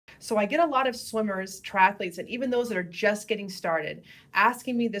So I get a lot of swimmers, triathletes, and even those that are just getting started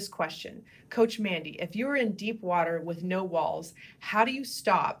asking me this question: Coach Mandy, if you were in deep water with no walls, how do you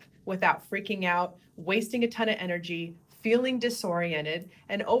stop without freaking out, wasting a ton of energy, feeling disoriented,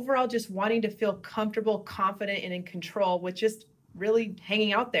 and overall just wanting to feel comfortable, confident, and in control with just really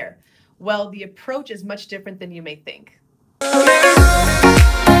hanging out there? Well, the approach is much different than you may think.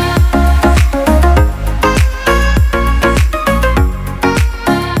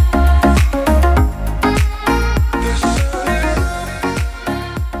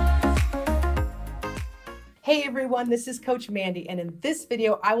 Hey everyone, this is Coach Mandy, and in this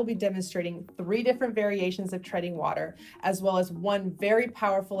video, I will be demonstrating 3 different variations of treading water, as well as one very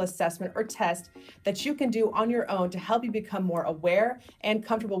powerful assessment or test that you can do on your own to help you become more aware and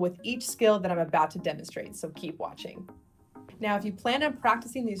comfortable with each skill that I'm about to demonstrate, so keep watching. Now, if you plan on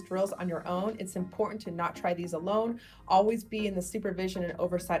practicing these drills on your own, it's important to not try these alone. Always be in the supervision and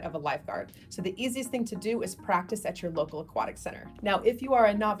oversight of a lifeguard. So the easiest thing to do is practice at your local aquatic center. Now, if you are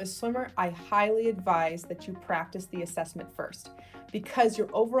a novice swimmer, I highly advise that you practice the assessment first, because your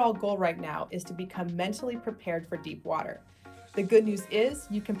overall goal right now is to become mentally prepared for deep water. The good news is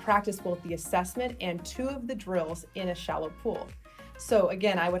you can practice both the assessment and 2 of the drills in a shallow pool. So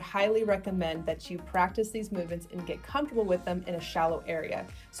again, I would highly recommend that you practice these movements and get comfortable with them in a shallow area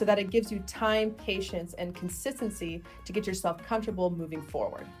so that it gives you time, patience, and consistency to get yourself comfortable moving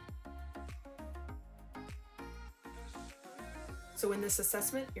forward. So in this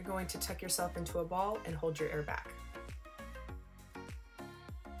assessment, you're going to tuck yourself into a ball and hold your air back.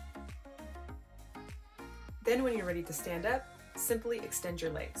 Then when you're ready to stand up, simply extend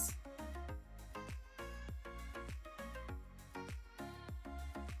your legs.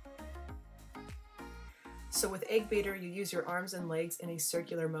 So with egg beater, you use your arms and legs in a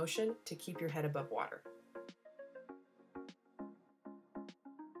circular motion to keep your head above water.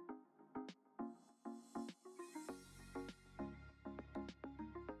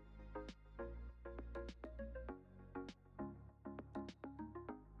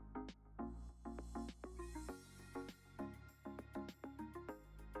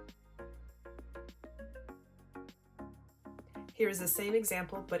 Here is the same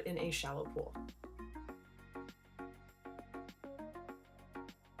example, but in a shallow pool.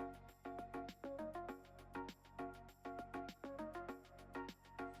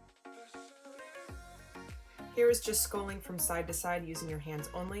 Here is just sculling from side to side using your hands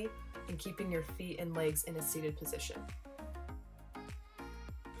only and keeping your feet and legs in a seated position.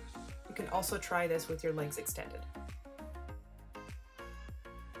 You can also try this with your legs extended.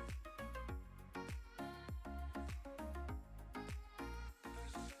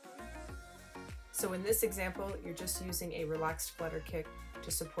 So in this example, you're just using a relaxed flutter kick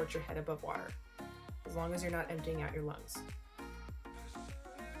to support your head above water, as long as you're not emptying out your lungs.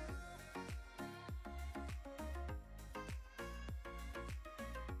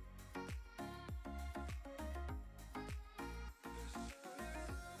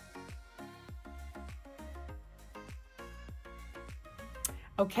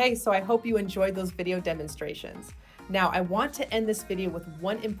 Okay, so I hope you enjoyed those video demonstrations. Now, I want to end this video with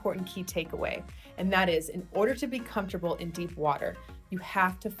one important key takeaway, and that is, in order to be comfortable in deep water, you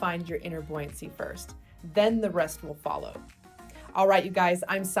have to find your inner buoyancy first. Then the rest will follow. All right, you guys,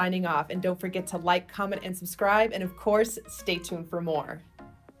 I'm signing off, and don't forget to like, comment, and subscribe, and of course, stay tuned for more.